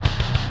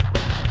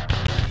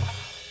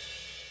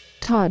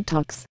Todd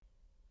Talks.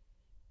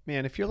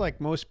 Man, if you're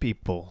like most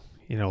people,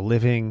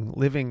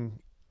 living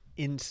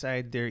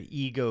inside their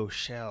ego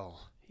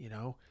shell,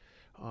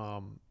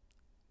 um,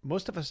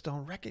 most of us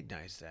don't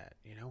recognize that.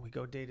 We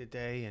go day to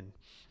day and,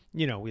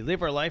 we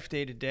live our life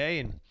day to day.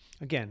 And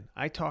again,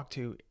 I talk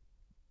to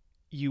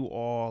you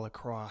all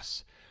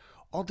across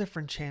all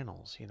different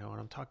channels, and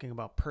I'm talking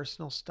about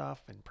personal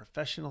stuff and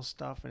professional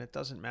stuff, and it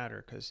doesn't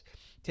matter because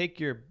take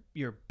your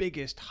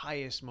biggest,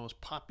 highest, most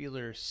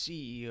popular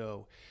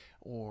CEO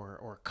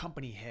or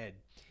company head,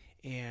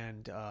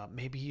 and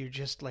maybe you're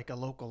just like a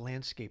local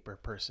landscaper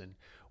person.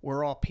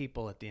 We're all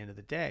people at the end of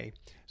the day.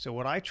 So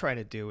what I try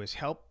to do is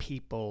help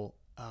people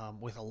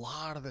with a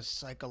lot of the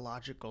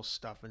psychological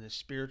stuff and the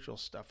spiritual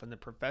stuff and the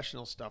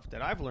professional stuff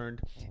that I've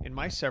learned in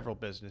my several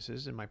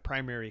businesses, in my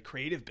primary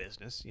creative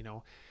business.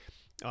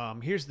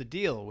 Here's the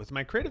deal with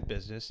my creative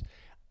business.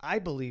 I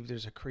believe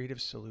there's a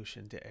creative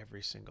solution to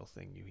every single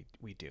thing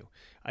we do.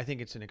 I think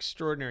it's an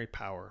extraordinary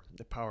power,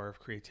 the power of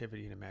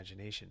creativity and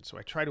imagination. So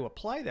I try to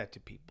apply that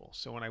to people.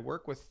 So when I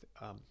work with,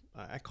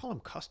 I call them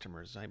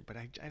customers, but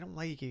I don't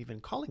like even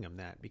calling them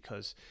that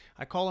because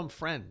I call them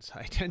friends.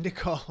 I tend to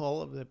call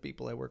all of the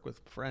people I work with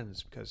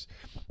friends because,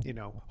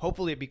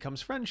 hopefully it becomes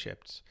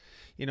friendships.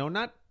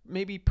 Not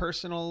maybe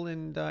personal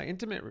and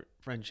intimate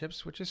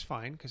friendships, which is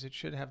fine because it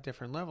should have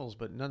different levels,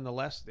 but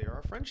nonetheless, they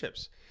are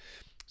friendships.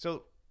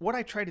 So what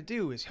I try to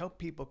do is help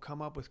people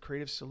come up with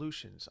creative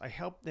solutions. I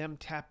help them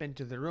tap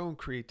into their own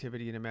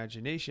creativity and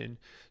imagination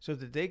so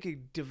that they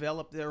could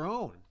develop their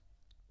own.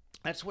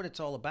 That's what it's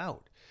all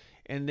about.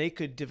 And they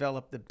could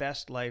develop the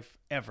best life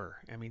ever.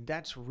 I mean,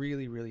 that's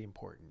really, really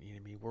important.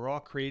 We're all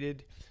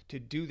created to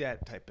do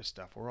that type of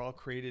stuff. We're all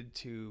created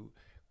to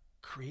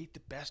create the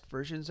best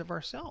versions of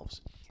ourselves.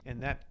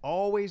 And that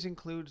always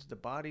includes the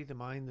body, the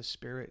mind, the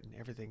spirit, and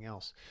everything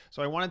else.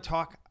 So I want to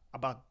talk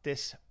about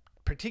this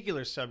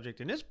particular subject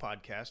in this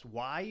podcast,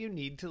 why you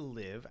need to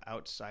live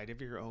outside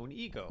of your own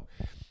ego.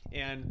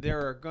 And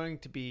there are going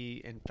to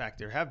be, in fact,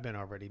 there have been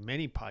already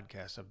many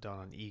podcasts I've done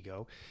on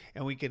ego,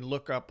 and we can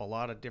look up a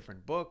lot of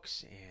different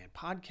books and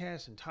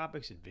podcasts and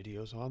topics and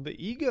videos on the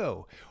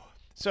ego.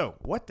 So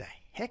what the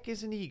heck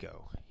is an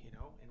ego?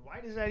 And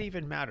why does that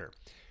even matter?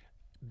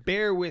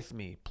 Bear with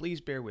me, please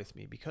bear with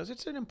me, because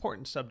it's an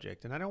important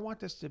subject, and I don't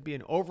want this to be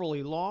an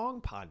overly long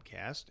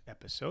podcast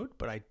episode,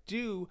 but I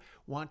do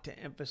want to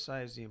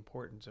emphasize the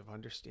importance of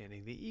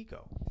understanding the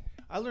ego.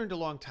 I learned a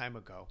long time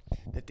ago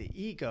that the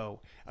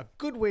ego, a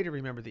good way to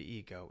remember the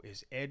ego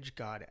is edge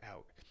God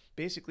out.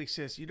 Basically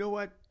says, you know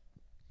what?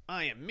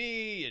 I am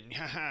me,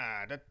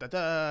 and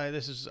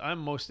I'm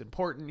most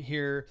important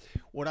here.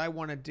 What I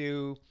want to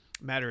do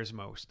matters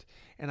most.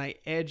 And I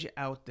edge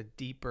out the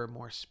deeper,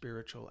 more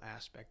spiritual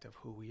aspect of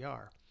who we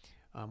are.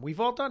 We've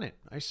all done it.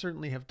 I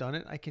certainly have done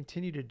it. I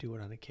continue to do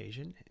it on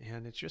occasion.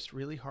 And it's just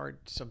really hard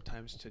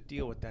sometimes to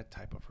deal with that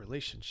type of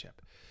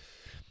relationship.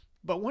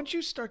 But once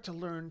you start to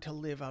learn to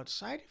live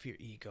outside of your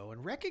ego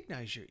and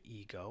recognize your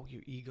ego,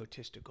 your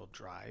egotistical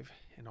drive,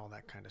 and all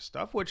that kind of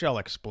stuff, which I'll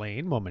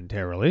explain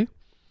momentarily,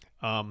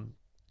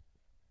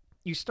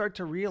 you start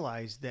to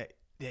realize that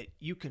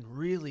you can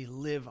really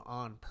live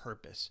on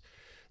purpose.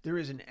 There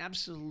is an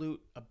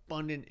absolute,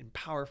 abundant, and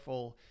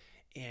powerful,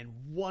 and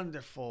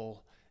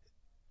wonderful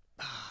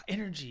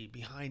energy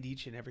behind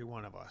each and every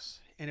one of us.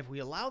 And if we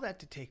allow that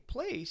to take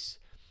place,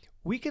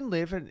 we can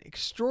live an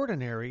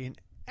extraordinary and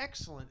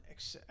excellent,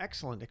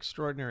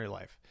 extraordinary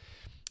life.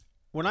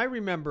 When I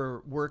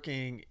remember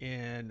working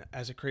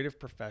as a creative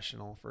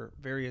professional for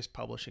various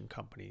publishing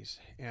companies,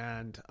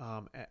 and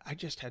I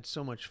just had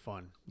so much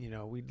fun.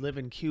 We'd live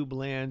in Cube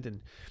Land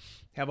and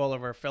have all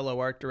of our fellow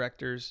art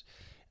directors,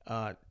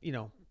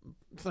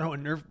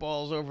 throwing Nerf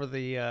balls over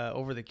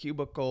the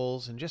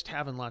cubicles and just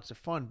having lots of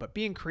fun, but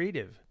being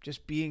creative,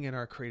 just being in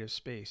our creative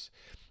space.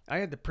 I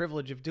had the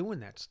privilege of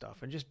doing that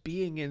stuff and just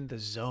being in the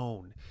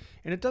zone.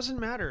 And it doesn't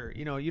matter,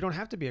 you don't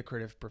have to be a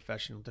creative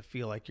professional to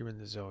feel like you're in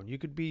the zone. You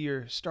could be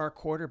your star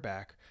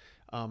quarterback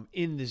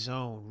in the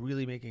zone,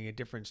 really making a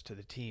difference to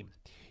the team.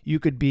 You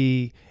could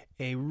be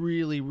a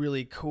really,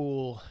 really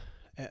cool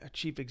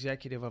chief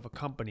executive of a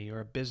company or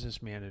a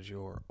business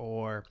manager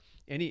or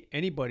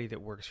anybody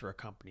that works for a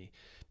company.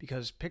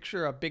 Because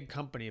picture a big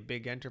company, a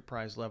big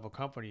enterprise level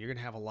company, you're going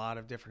to have a lot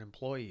of different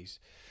employees.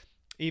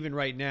 Even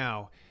right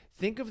now,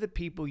 think of the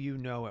people you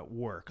know at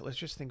work. Let's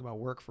just think about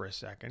work for a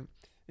second.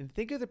 And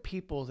think of the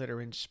people that are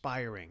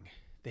inspiring.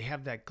 They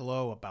have that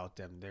glow about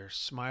them. There's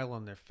smile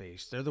on their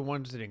face. They're the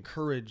ones that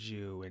encourage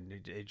you and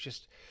they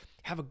just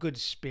have a good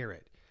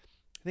spirit.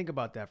 Think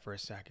about that for a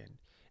second.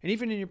 And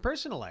even in your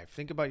personal life,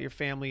 think about your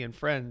family and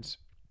friends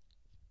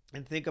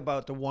and think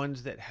about the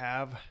ones that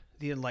have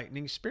the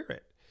enlightening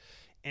spirit.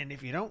 And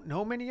if you don't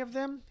know many of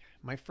them,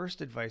 my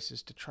first advice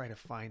is to try to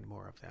find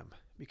more of them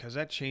because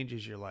that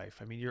changes your life.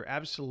 I mean, you're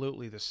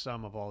absolutely the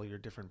sum of all your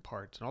different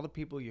parts, and all the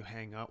people you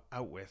hang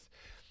out with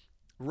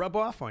rub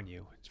off on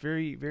you. It's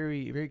very,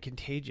 very, very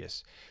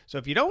contagious. So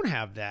if you don't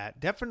have that,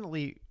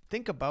 definitely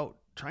think about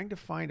trying to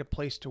find a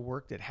place to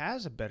work that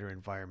has a better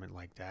environment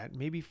like that.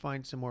 Maybe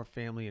find some more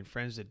family and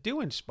friends that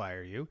do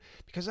inspire you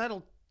because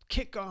that'll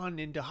kick on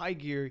into high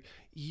gear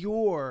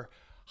your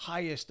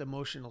highest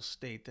emotional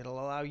state that'll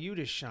allow you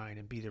to shine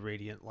and be the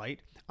radiant light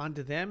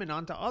onto them and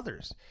onto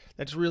others.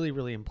 That's really,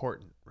 really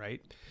important,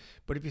 right?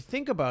 But if you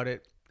think about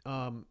it,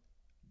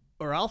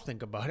 or I'll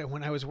think about it,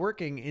 when I was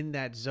working in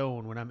that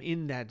zone, when I'm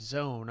in that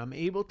zone, I'm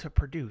able to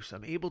produce,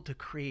 I'm able to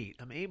create,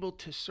 I'm able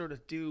to sort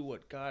of do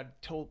what God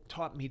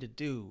taught me to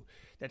do,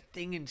 that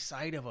thing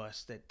inside of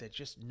us that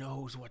just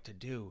knows what to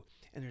do.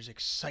 And there's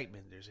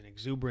excitement, there's an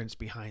exuberance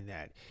behind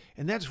that.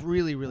 And that's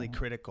really, really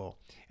critical.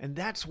 And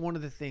that's one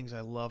of the things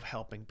I love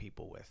helping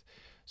people with.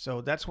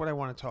 So that's what I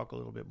want to talk a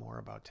little bit more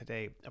about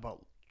today,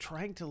 about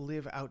trying to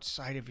live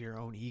outside of your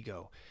own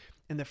ego.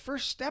 And the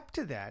first step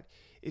to that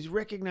is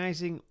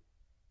recognizing,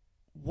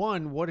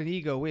 one, what an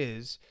ego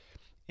is,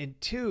 and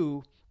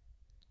two,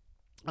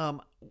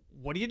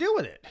 what do you do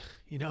with it?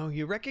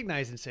 You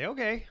recognize and say,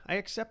 okay, I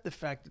accept the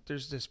fact that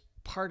there's this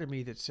part of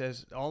me that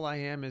says all I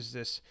am is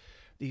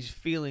these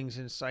feelings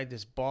inside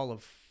this ball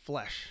of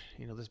flesh,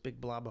 this big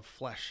blob of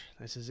flesh.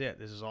 This is it.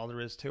 This is all there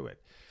is to it.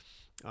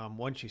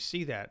 Once you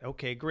see that,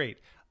 okay, great.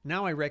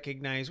 Now I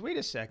recognize, wait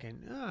a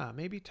second,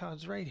 maybe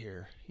Todd's right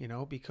here,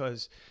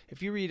 because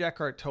if you read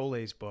Eckhart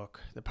Tolle's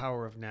book, The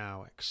Power of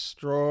Now,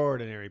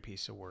 extraordinary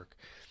piece of work.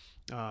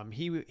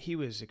 He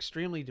was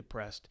extremely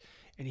depressed,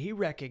 and he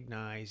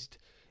recognized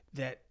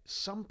that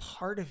some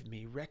part of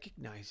me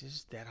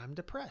recognizes that I'm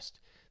depressed.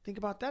 Think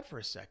about that for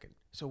a second.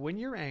 So when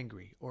you're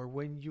angry, or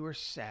when you're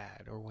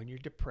sad, or when you're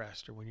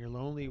depressed, or when you're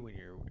lonely, when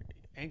you're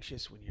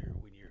anxious, when you're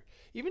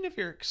even if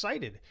you're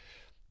excited,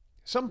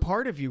 some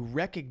part of you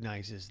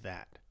recognizes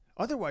that.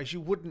 Otherwise, you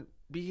wouldn't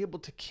be able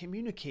to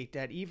communicate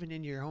that even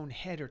in your own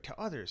head or to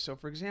others. So,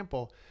 for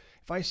example,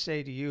 if I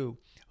say to you,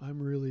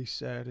 I'm really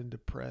sad and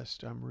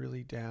depressed, I'm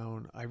really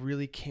down, I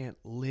really can't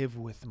live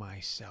with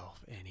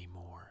myself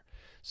anymore.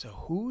 So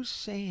who's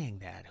saying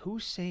that?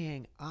 Who's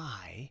saying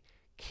I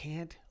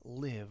can't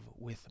live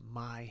with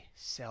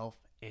myself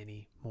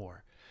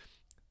anymore?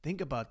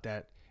 Think about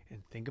that,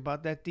 and think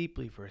about that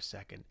deeply for a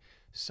second.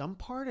 Some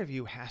part of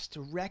you has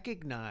to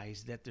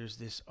recognize that there's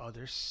this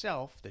other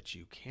self that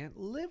you can't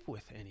live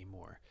with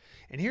anymore.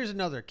 And here's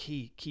another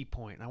key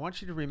point. I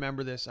want you to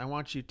remember this. I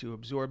want you to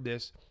absorb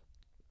this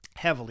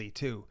heavily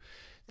too.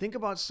 Think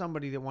about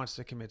somebody that wants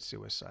to commit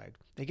suicide.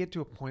 They get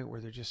to a point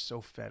where they're just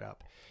so fed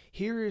up.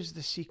 Here is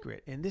the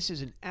secret, and this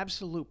is an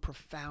absolute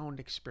profound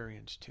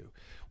experience too.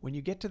 When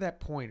you get to that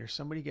point, or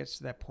somebody gets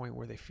to that point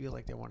where they feel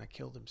like they want to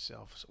kill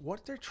themselves,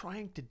 what they're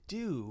trying to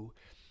do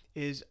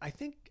is, I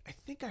think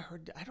I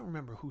heard, I don't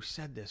remember who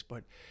said this,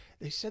 but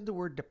they said the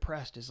word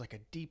depressed is like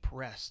a deep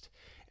rest.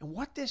 And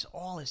what this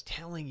all is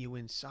telling you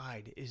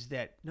inside is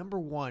that, number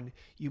one,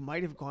 you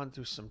might have gone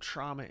through some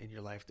trauma in your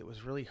life that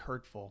was really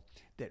hurtful,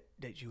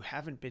 that you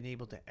haven't been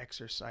able to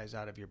exercise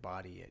out of your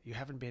body yet. You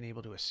haven't been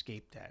able to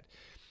escape that.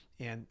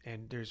 And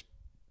there's,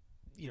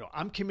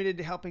 I'm committed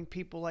to helping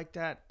people like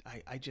that.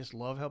 I just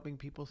love helping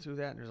people through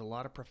that. And there's a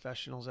lot of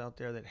professionals out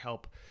there that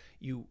help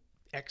you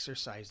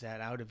exercise that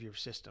out of your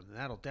system. And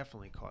that'll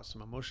definitely cause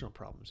some emotional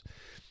problems.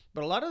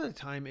 But a lot of the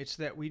time, it's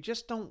that we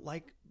just don't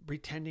like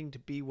pretending to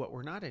be what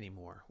we're not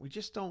anymore. We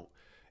just don't,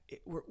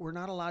 we're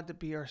not allowed to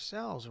be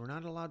ourselves. We're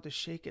not allowed to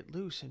shake it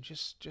loose and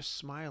just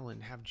smile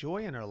and have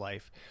joy in our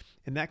life.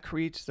 And that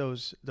creates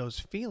those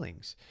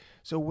feelings.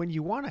 So when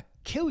you want to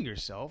kill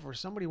yourself, or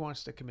somebody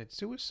wants to commit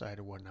suicide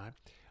or whatnot,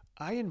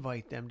 I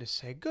invite them to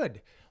say,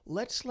 good,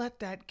 let's let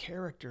that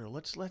character,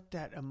 let's let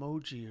that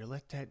emoji, or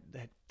let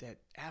that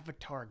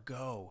avatar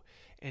go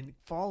and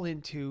fall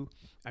into,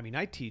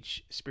 I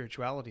teach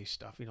spirituality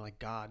stuff, like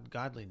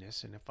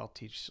godliness. And if I'll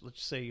teach,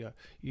 let's say,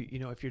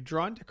 if you're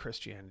drawn to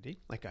Christianity,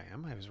 like I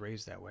am, I was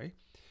raised that way,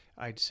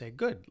 I'd say,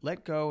 good,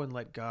 let go and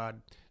let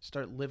God.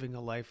 Start living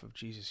a life of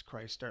Jesus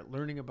Christ. Start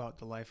learning about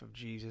the life of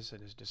Jesus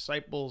and his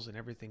disciples and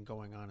everything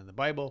going on in the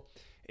Bible.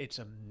 It's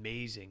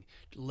amazing.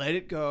 Let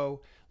it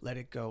go, let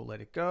it go,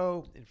 let it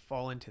go, and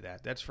fall into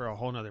that. That's for a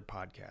whole nother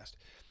podcast.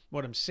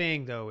 What I'm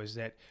saying, though, is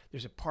that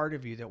there's a part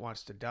of you that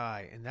wants to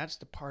die, and that's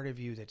the part of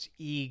you that's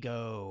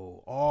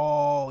ego,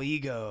 all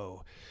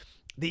ego.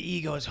 The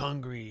ego is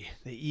hungry.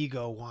 The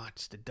ego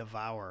wants to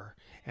devour,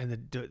 and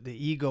the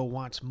ego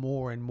wants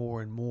more and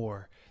more and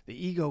more.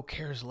 The ego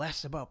cares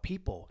less about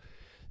people.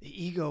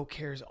 The ego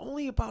cares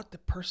only about the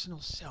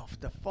personal self,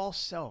 the false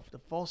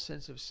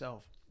sense of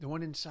self, the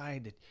one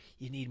inside that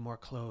you need more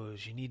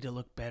clothes, you need to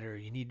look better,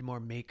 you need more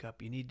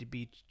makeup, you need to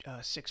be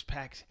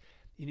six-packs.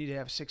 You need to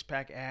have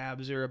six-pack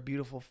abs, or a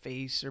beautiful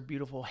face, or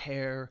beautiful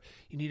hair.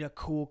 You need a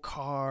cool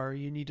car.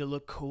 You need to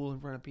look cool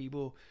in front of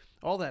people.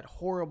 All that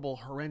horrible,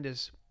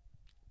 horrendous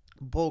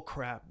bull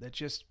crap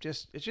that it's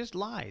just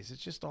lies.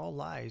 It's just all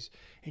lies.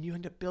 And you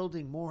end up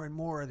building more and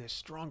more of this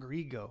stronger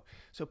ego.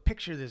 So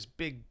picture this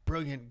big,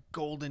 brilliant,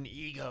 golden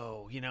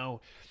ego,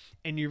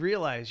 and you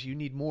realize you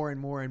need more and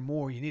more and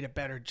more. You need a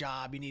better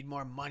job. You need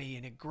more money,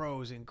 and it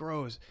grows and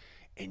grows.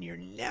 And you're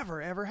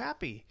never, ever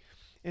happy.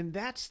 And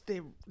that's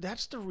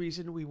the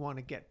reason we want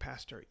to get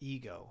past our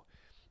ego,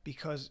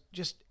 because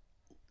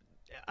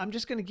I'm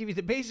just going to give you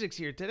the basics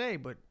here today,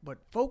 but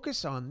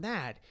focus on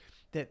that.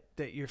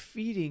 that you're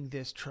feeding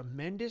this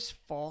tremendous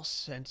false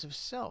sense of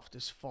self,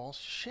 this false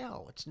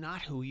shell. It's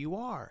not who you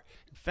are.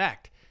 In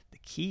fact, the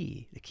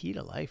key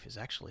to life is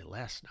actually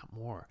less, not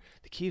more.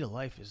 The key to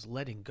life is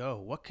letting go.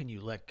 What can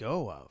you let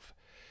go of?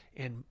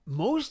 And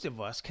most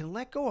of us can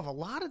let go of a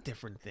lot of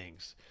different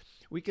things.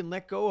 We can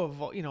let go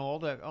of all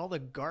the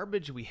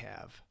garbage we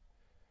have.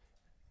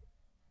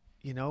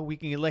 We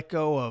can let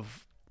go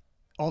of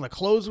all the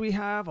clothes we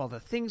have, all the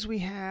things we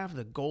have,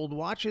 the gold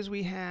watches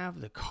we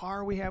have, the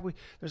car we have.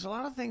 There's a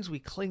lot of things we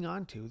cling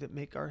on to that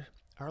make our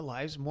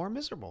lives more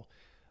miserable.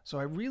 So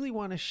I really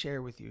want to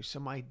share with you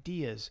some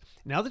ideas.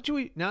 Now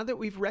that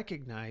we've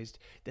recognized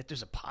that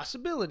there's a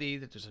possibility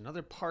that there's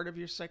another part of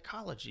your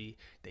psychology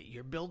that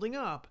you're building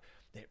up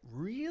that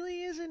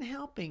really isn't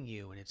helping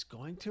you and it's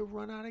going to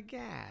run out of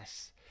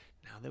gas.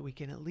 Now that we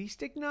can at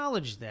least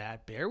acknowledge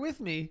that, bear with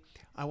me,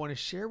 I want to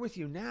share with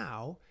you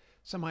now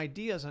some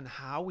ideas on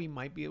how we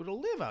might be able to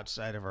live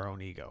outside of our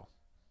own ego.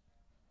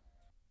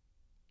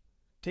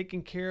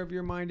 Taking care of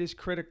your mind is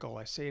critical.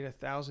 I say it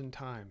 1,000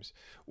 times.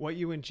 What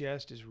you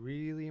ingest is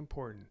really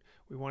important.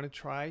 We want to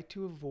try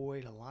to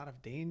avoid a lot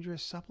of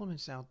dangerous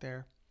supplements out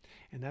there,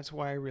 and that's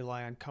why I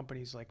rely on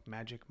companies like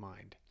Magic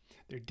Mind.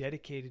 They're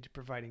dedicated to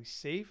providing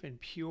safe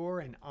and pure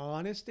and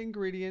honest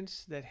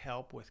ingredients that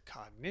help with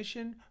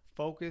cognition,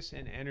 focus,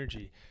 and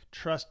energy.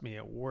 Trust me,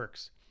 it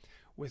works.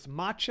 With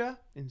matcha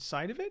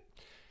inside of it,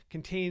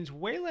 contains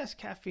way less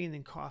caffeine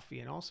than coffee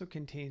and also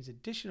contains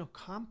additional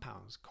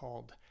compounds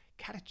called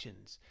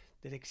catechins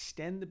that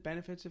extend the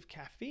benefits of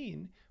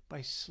caffeine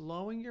by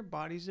slowing your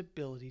body's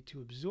ability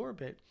to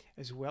absorb it,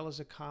 as well as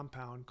a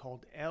compound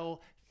called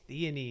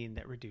L-theanine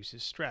that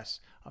reduces stress.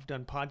 I've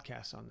done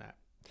podcasts on that.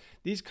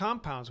 These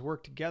compounds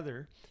work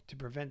together to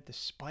prevent the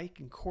spike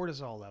in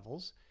cortisol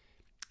levels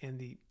and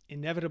the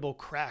inevitable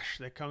crash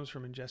that comes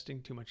from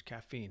ingesting too much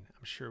caffeine.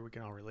 I'm sure we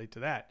can all relate to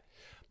that.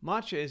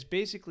 Matcha is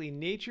basically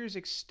nature's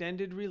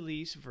extended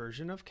release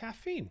version of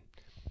caffeine.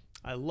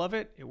 I love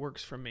it. It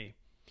works for me.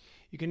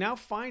 You can now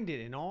find it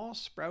in all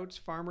Sprouts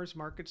Farmers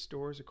Market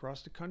stores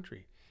across the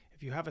country.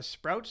 If you have a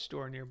Sprouts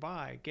store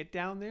nearby, get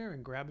down there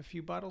and grab a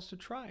few bottles to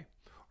try.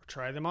 Or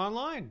try them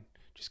online.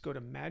 Just go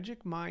to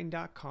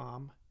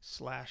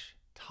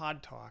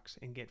magicmind.com/Todd Talks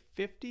and get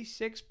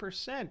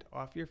 56%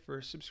 off your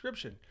first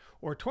subscription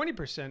or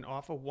 20%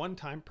 off a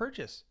one-time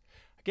purchase.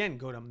 Again,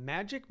 go to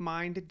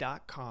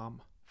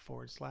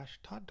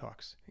magicmind.com/Todd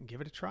Talks and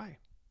give it a try.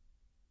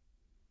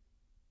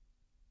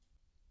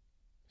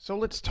 So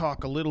let's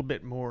talk a little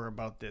bit more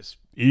about this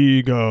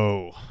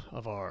ego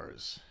of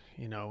ours,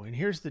 and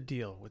here's the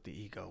deal with the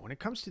ego. When it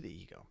comes to the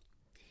ego,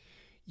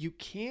 you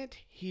can't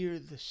hear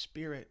the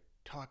spirit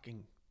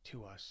talking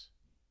to us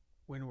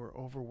when we're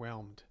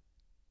overwhelmed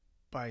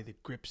by the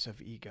grips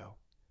of ego.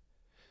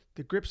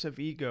 The grips of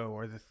ego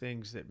are the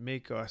things that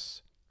make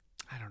us,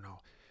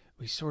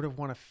 we sort of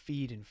want to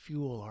feed and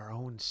fuel our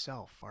own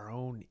self, our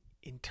own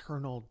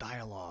internal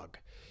dialogue.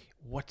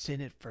 What's in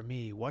it for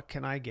me? What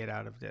can I get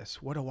out of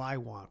this? What do I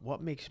want?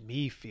 What makes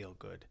me feel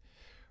good?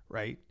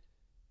 Right?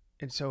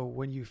 And so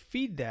when you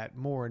feed that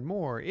more and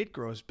more, it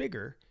grows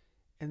bigger,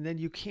 and then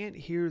you can't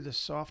hear the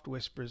soft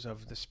whispers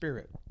of the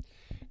spirit.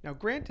 Now,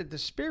 granted, the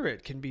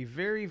spirit can be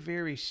very,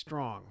 very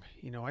strong.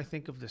 I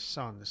think of the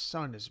sun. The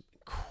sun is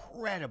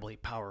incredibly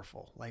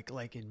powerful,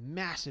 like in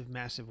massive,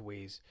 massive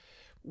ways,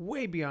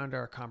 way beyond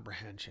our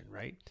comprehension,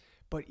 right?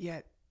 But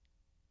yet,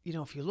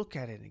 if you look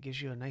at it and it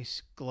gives you a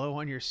nice glow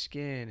on your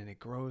skin and it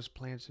grows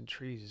plants and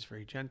trees, it's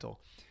very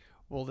gentle.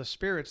 Well, the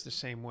spirit's the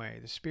same way.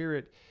 The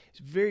spirit is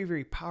very,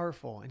 very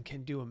powerful and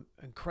can do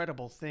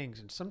incredible things.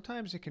 And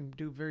sometimes it can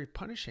do very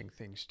punishing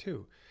things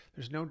too.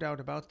 There's no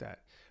doubt about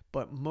that.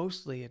 But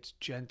mostly it's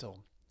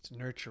gentle. It's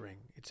nurturing.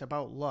 It's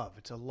about love.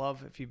 It's a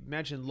love. If you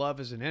imagine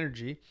love as an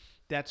energy,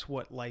 that's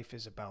what life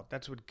is about.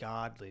 That's what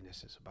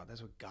godliness is about.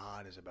 That's what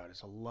God is about.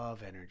 It's a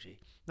love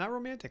energy, not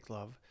romantic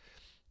love.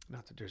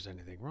 Not that there's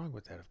anything wrong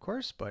with that, of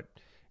course, but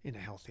in a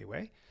healthy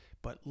way.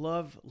 But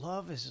love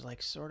is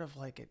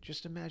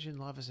just imagine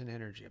love as an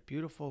energy, a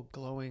beautiful,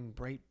 glowing,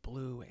 bright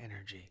blue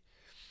energy.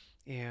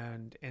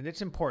 And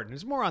it's important.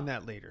 There's more on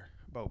that later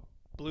about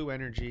blue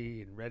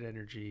energy and red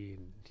energy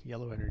and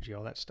yellow energy,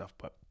 all that stuff.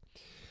 But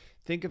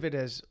think of it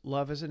as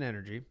love as an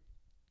energy.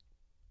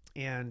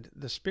 And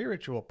the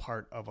spiritual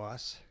part of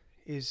us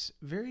is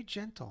very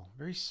gentle,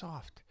 very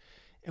soft.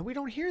 And we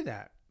don't hear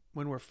that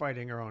when we're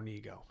fighting our own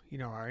ego.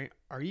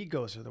 Our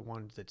egos are the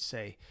ones that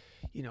say,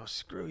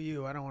 screw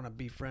you, I don't want to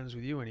be friends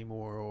with you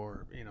anymore.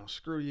 Or,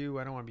 screw you,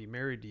 I don't want to be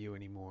married to you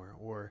anymore.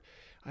 Or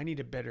I need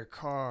a better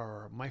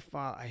car. Or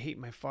I hate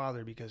my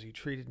father because he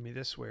treated me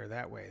this way or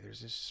that way.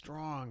 There's this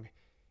strong,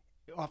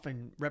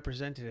 often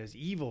represented as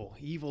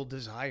evil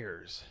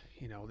desires.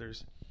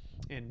 There's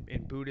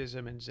in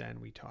Buddhism and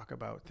Zen, we talk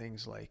about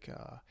things like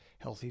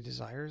healthy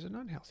desires and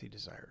unhealthy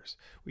desires.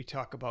 We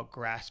talk about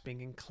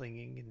grasping and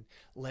clinging and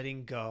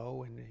letting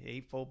go and the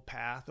Eightfold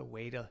Path, a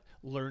way to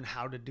learn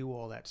how to do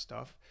all that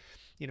stuff.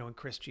 In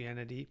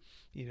Christianity,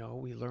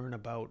 we learn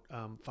about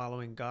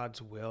following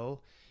God's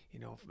will.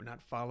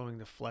 not following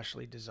the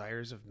fleshly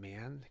desires of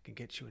man that can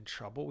get you in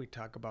trouble. We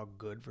talk about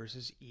good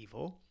versus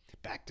evil.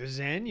 Back to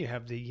Zen, you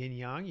have the yin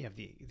yang, you have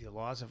the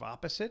laws of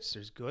opposites.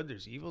 There's good,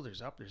 there's evil,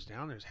 there's up, there's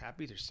down, there's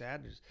happy, there's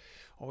sad, there's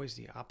always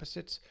the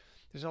opposites.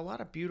 There's a lot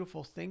of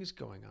beautiful things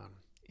going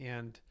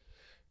on.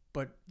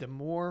 But the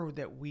more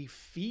that we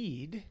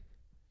feed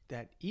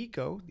that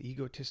ego, the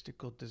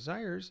egotistical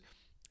desires,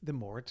 the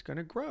more it's going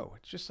to grow.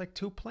 It's just like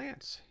two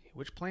plants.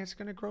 Which plant's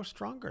going to grow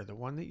stronger? The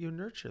one that you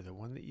nurture, the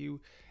one that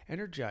you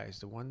energize,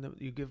 the one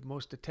that you give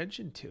most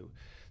attention to.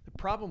 The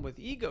problem with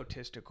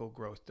egotistical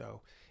growth,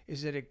 though,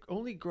 is that it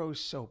only grows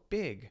so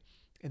big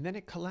and then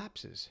it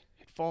collapses.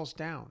 It falls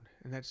down.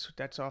 And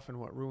that's often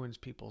what ruins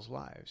people's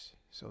lives.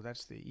 So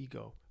that's the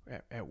ego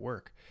at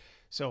work.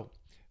 So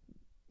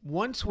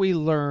once we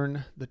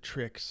learn the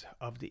tricks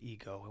of the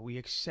ego and we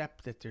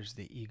accept that there's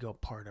the ego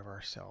part of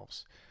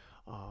ourselves,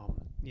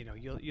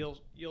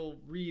 you'll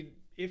read,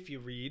 if you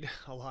read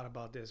a lot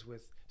about this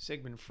with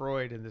Sigmund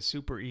Freud and the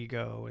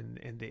superego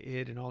and the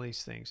id and all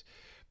these things,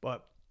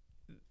 but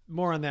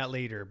more on that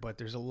later. But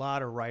there's a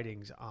lot of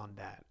writings on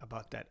that,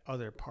 about that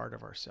other part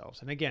of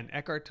ourselves. And again,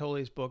 Eckhart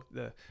Tolle's book,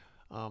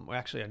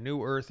 actually A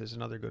New Earth is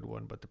another good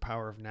one, but The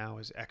Power of Now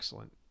is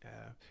excellent.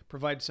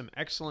 Provides some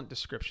excellent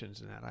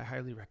descriptions in that. I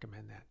highly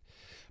recommend that.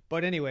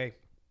 But anyway,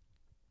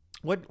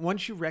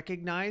 once you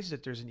recognize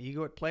that there's an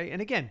ego at play,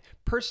 and again,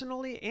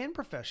 personally and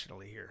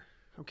professionally here,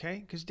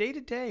 okay? Because day to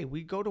day,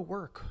 we go to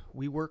work.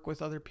 We work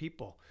with other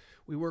people.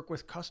 We work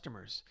with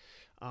customers.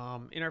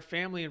 In our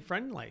family and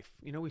friend life,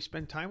 we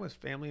spend time with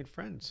family and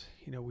friends.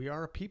 We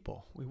are a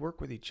people. We work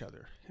with each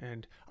other.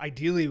 And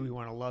ideally, we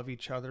want to love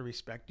each other,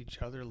 respect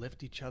each other,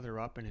 lift each other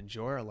up, and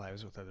enjoy our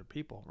lives with other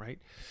people, right?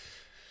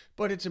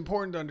 But it's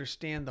important to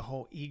understand the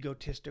whole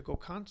egotistical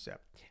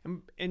concept.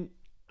 And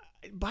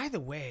by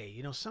the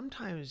way,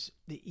 sometimes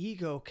the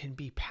ego can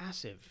be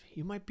passive.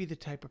 You might be the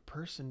type of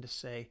person to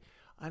say,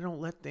 I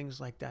don't let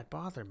things like that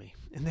bother me.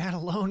 And that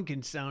alone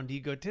can sound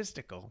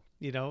egotistical.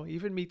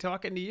 Even me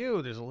talking to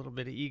you, there's a little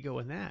bit of ego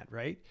in that,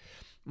 right?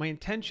 My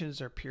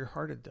intentions are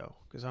pure-hearted, though,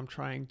 because I'm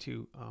trying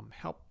to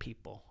help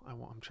people.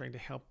 I'm trying to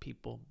help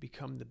people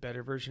become the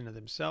better version of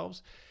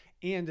themselves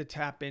and to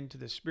tap into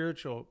the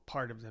spiritual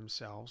part of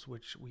themselves,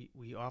 which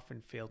we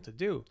often fail to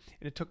do.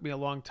 And it took me a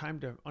long time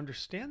to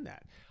understand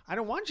that. I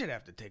don't want you to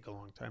have to take a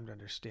long time to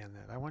understand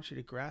that. I want you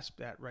to grasp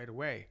that right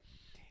away.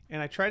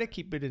 And I try to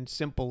keep it in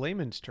simple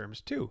layman's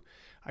terms too.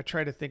 I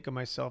try to think of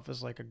myself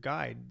as like a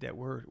guide, that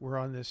we're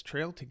on this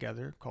trail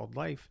together called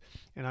life,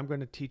 and I'm going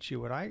to teach you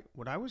what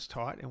I was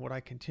taught and what I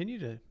continue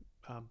to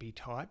be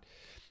taught,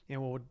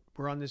 and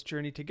we're on this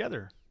journey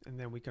together, and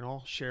then we can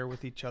all share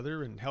with each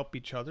other and help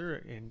each other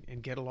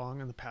and get along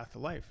on the path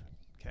of life.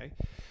 Okay,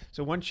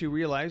 so once you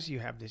realize you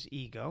have this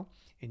ego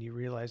and you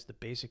realize the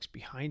basics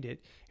behind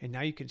it, and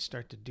now you can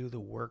start to do the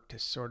work to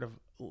sort of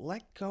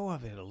let go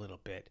of it a little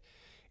bit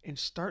and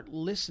start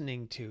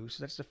listening to.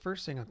 So that's the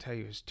first thing I'll tell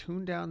you, is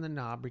tune down the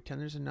knob. Pretend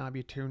there's a knob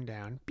you tune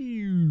down.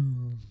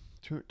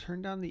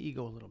 Turn down the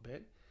ego a little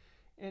bit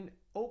and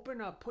open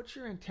up, put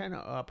your antenna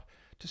up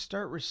to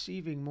start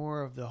receiving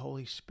more of the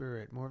Holy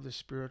Spirit, more of the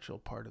spiritual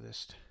part of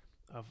this,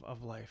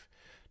 of life.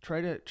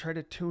 Try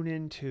to tune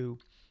into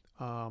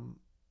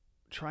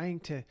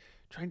trying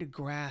to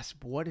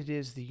grasp what it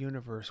is the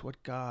universe,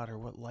 what God or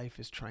what life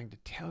is trying to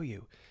tell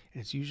you. And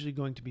it's usually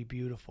going to be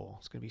beautiful.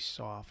 It's going to be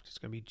soft. It's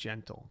going to be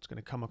gentle. It's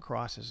going to come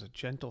across as a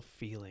gentle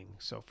feeling.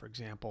 So, for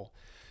example,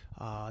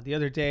 the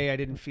other day I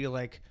didn't feel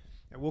like,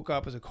 I woke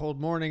up, it was a cold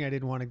morning. I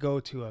didn't want to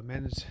go to a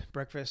men's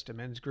breakfast, a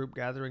men's group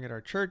gathering at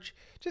our church,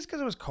 just because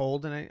it was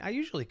cold. And I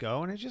usually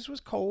go, and it just was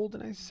cold.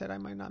 And I said I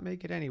might not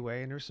make it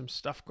anyway. And there's some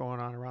stuff going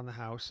on around the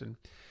house. And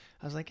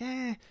I was like,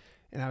 And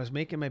I was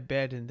making my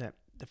bed, and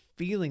the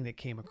feeling that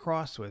came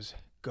across was,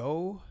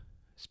 go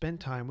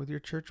spend time with your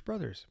church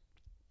brothers.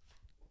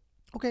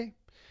 Okay.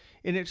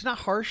 And it's not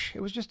harsh.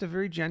 It was just a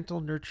very gentle,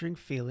 nurturing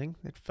feeling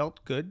that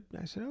felt good.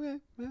 I said, okay,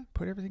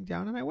 put everything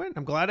down, and I went.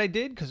 I'm glad I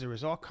did, because there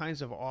was all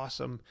kinds of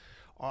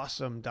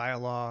awesome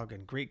dialogue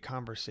and great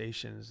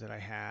conversations that I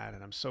had,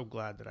 and I'm so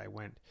glad that I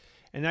went.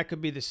 And that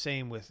could be the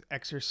same with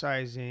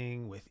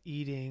exercising, with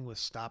eating, with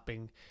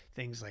stopping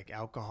things like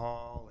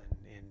alcohol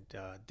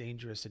and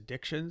dangerous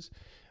addictions.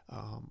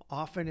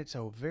 Often it's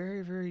a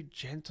very, very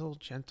gentle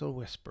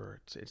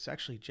whisper. It's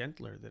actually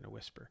gentler than a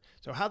whisper.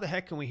 So how the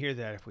heck can we hear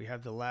that if we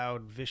have the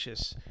loud,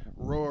 vicious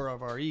roar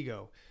of our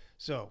ego?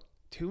 So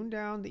tune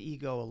down the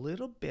ego a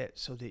little bit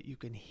so that you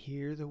can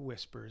hear the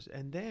whispers,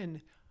 and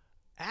then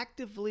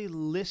actively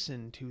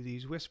listen to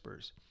these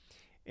whispers.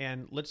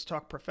 And let's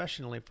talk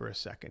professionally for a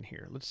second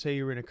here. Let's say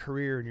you're in a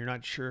career and you're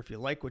not sure if you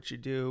like what you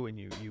do, and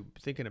you're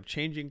thinking of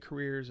changing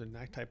careers and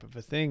that type of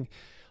a thing.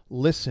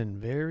 Listen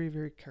very,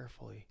 very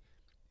carefully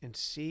and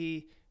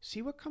see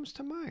what comes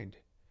to mind.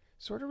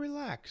 Sort of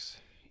relax,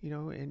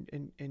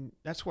 and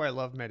that's why I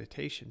love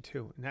meditation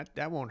too. And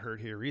that won't hurt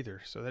here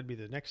either. So that'd be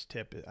the next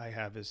tip I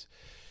have, is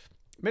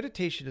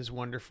meditation is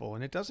wonderful,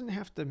 and it doesn't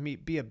have to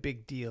be a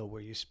big deal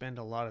where you spend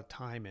a lot of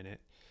time in it.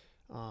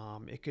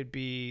 It could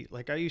be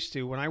like I used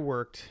to when I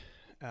worked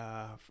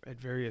at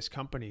various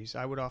companies,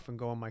 I would often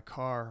go in my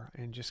car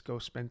and just go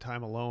spend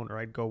time alone, or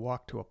I'd go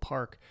walk to a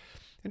park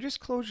and just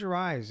close your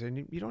eyes.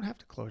 And you don't have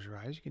to close your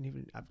eyes. You can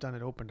even, I've done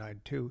it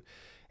open-eyed too,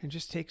 and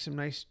just take some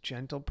nice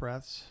gentle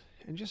breaths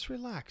and just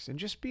relax and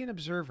just be an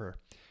observer.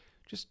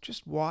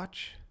 Just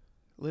watch,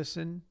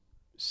 listen,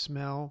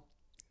 smell,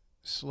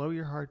 slow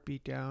your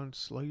heartbeat down,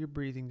 slow your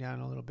breathing down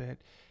a little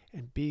bit,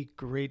 and be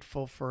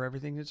grateful for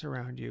everything that's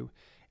around you.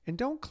 And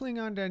don't cling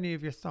on to any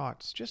of your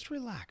thoughts. Just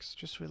relax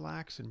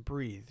and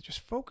breathe. Just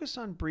focus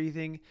on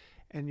breathing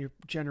and your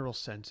general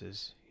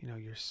senses,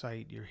 your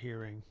sight, your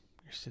hearing,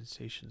 your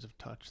sensations of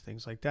touch,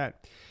 things like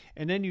that.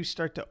 And then you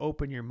start to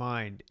open your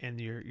mind, and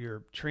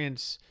your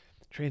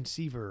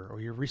transceiver or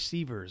your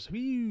receivers,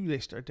 they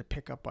start to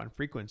pick up on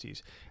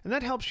frequencies. And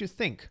that helps you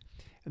think.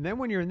 And then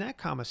when you're in that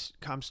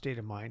calm state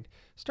of mind,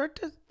 start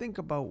to think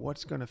about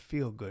what's going to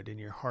feel good in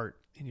your heart,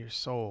 in your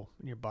soul,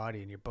 in your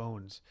body, in your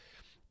bones.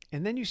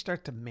 And then you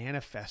start to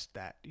manifest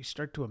that. You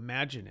start to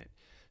imagine it.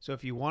 So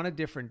if you want a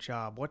different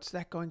job, what's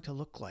that going to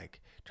look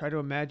like? Try to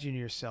imagine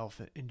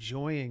yourself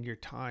enjoying your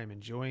time,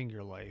 enjoying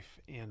your life.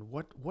 And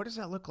what does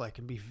that look like?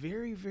 And be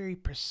very, very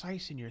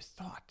precise in your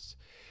thoughts.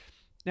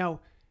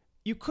 Now,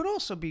 you could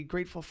also be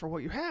grateful for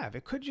what you have.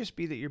 It could just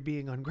be that you're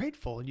being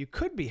ungrateful, and you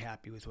could be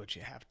happy with what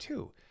you have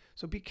too.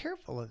 So be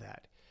careful of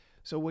that.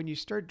 So when you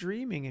start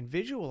dreaming and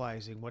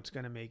visualizing what's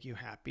going to make you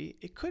happy,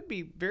 it could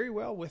be very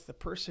well with the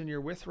person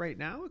you're with right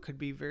now. It could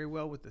be very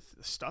well with the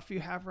stuff you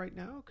have right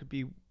now. It could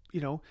be,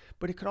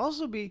 but it could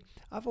also be,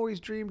 I've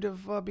always dreamed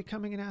of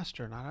becoming an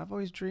astronaut. I've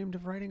always dreamed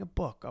of writing a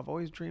book. I've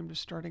always dreamed of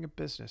starting a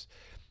business.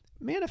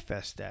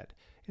 Manifest that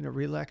in a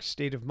relaxed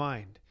state of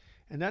mind.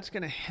 And that's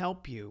going to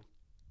help you,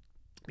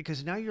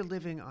 because now you're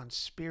living on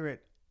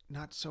spirit,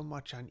 not so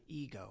much on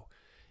ego.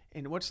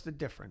 And what's the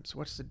difference?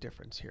 What's the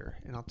difference here?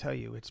 And I'll tell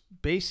you, it's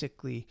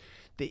basically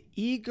the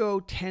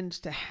ego tends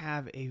to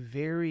have a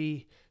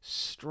very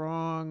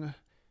strong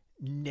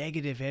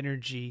negative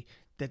energy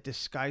that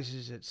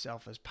disguises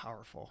itself as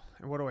powerful.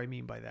 And what do I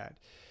mean by that?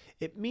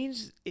 It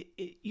means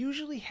it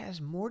usually has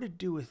more to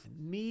do with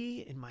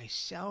me and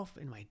myself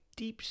and my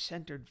deep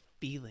centered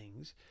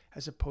feelings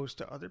as opposed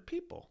to other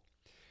people.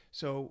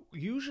 So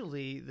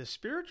usually the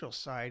spiritual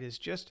side is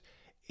just,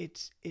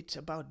 it's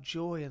about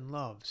joy and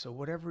love. So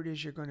whatever it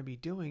is you're going to be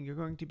doing, you're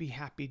going to be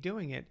happy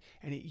doing it,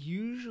 and it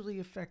usually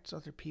affects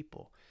other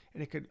people.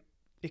 And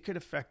it could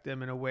affect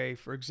them in a way.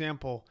 For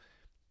example,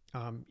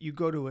 you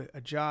go to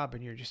a job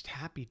and you're just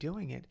happy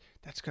doing it.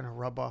 That's going to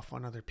rub off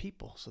on other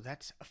people. So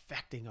that's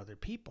affecting other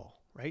people,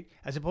 right?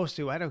 As opposed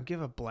to, I don't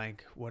give a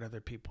blank what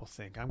other people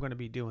think. I'm going to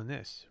be doing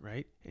this,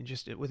 right? And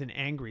just with an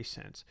angry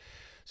sense.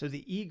 So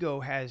the ego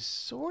has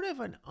sort of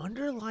an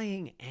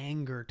underlying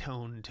anger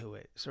tone to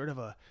it, sort of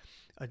a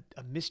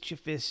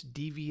mischievous,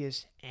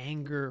 devious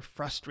anger,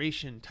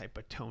 frustration type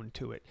of tone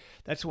to it.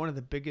 That's one of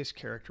the biggest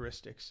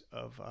characteristics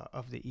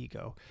of the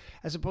ego,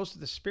 as opposed to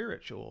the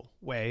spiritual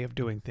way of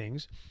doing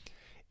things.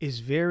 Is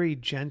very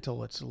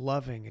gentle. It's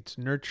loving. It's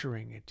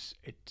nurturing. It's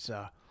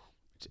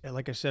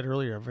like I said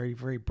earlier, a very,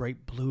 very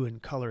bright blue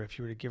in color. If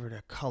you were to give it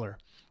a color,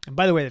 and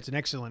by the way, that's an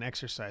excellent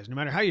exercise. No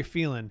matter how you're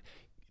feeling,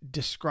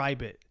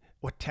 describe it.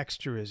 What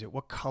texture is it?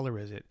 What color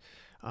is it?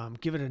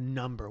 Give it a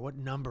number. What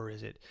number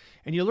is it?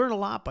 And you learn a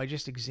lot by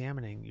just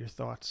examining your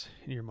thoughts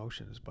and your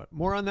emotions. But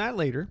more on that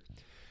later.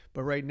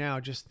 But right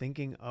now, just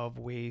thinking of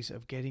ways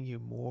of getting you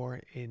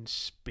more in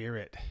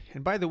spirit.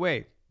 And by the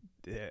way,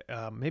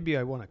 maybe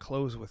I want to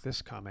close with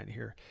this comment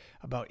here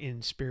about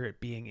in spirit,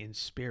 being in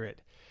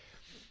spirit.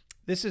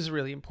 This is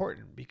really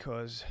important,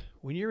 because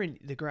when you're in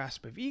the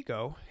grasp of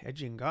ego,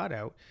 edging God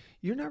out,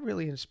 you're not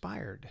really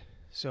inspired.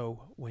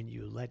 So when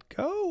you let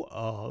go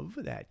of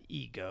that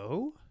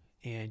ego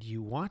and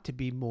you want to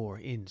be more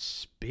in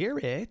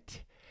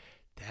spirit,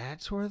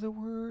 that's where the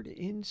word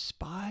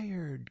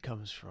inspired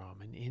comes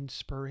from, an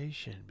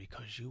inspiration,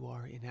 because you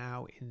are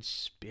now in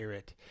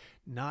spirit,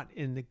 not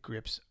in the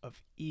grips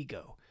of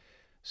ego.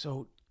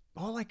 So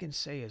all I can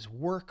say is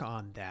work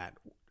on that.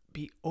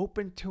 Be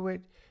open to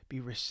it. Be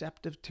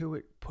receptive to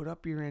it. Put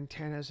up your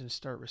antennas and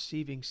start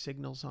receiving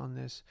signals on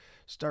this.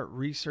 Start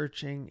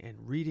researching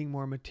and reading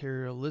more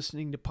material,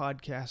 listening to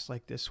podcasts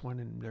like this one,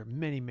 and there are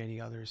many,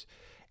 many others.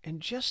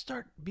 And just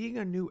start being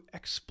a new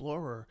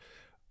explorer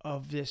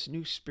of this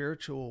new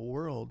spiritual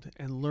world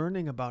and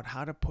learning about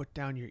how to put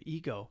down your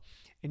ego.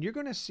 And you're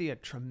going to see a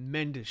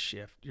tremendous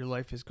shift. Your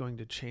life is going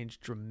to change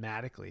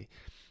dramatically.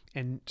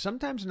 And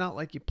sometimes not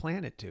like you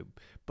plan it to,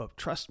 but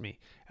trust me,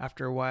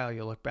 after a while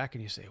you'll look back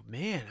and you say,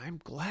 man,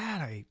 I'm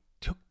glad I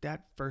took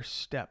that first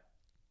step.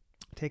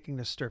 Taking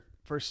the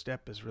first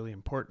step is really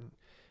important.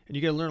 And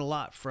you're going to learn a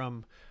lot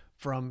from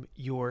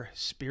your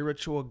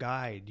spiritual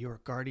guide,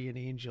 your guardian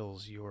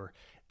angels,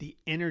 the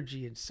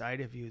energy inside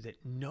of you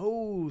that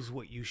knows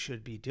what you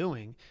should be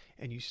doing.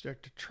 And you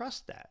start to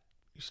trust that.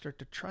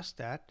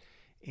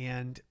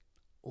 And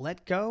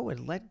let go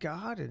and let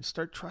God and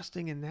start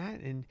trusting in that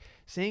and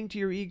saying to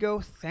your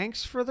ego,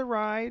 thanks for the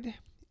ride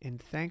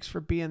and thanks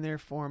for being there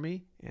for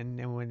me. And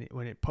then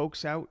when it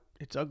pokes out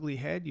its ugly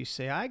head, you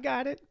say, I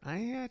got it. I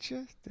got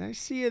you. I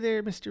see you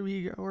there, Mr.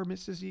 Ego or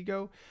Mrs.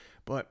 Ego.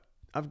 But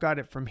I've got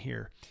it from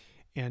here.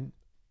 And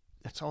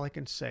that's all I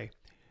can say.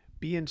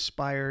 Be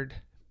inspired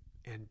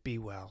and be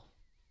well.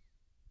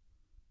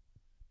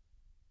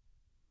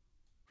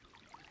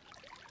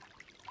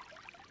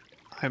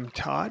 I'm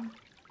Todd,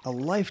 a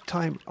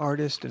lifetime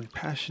artist and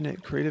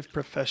passionate creative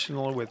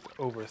professional with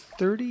over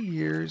 30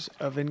 years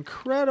of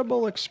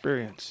incredible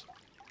experience.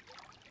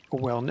 A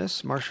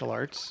wellness, martial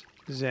arts,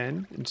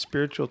 Zen, and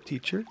spiritual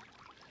teacher,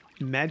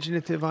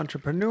 imaginative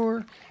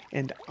entrepreneur,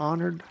 and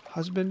honored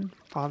husband,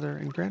 father,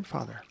 and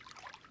grandfather.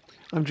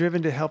 I'm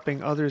driven to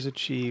helping others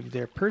achieve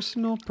their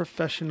personal,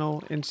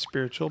 professional, and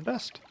spiritual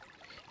best.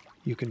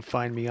 You can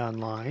find me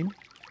online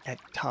at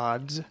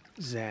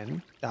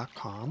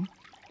todd'szen.com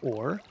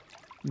or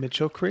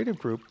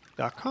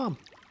mitchellcreativegroup.com.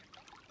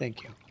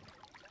 Thank you.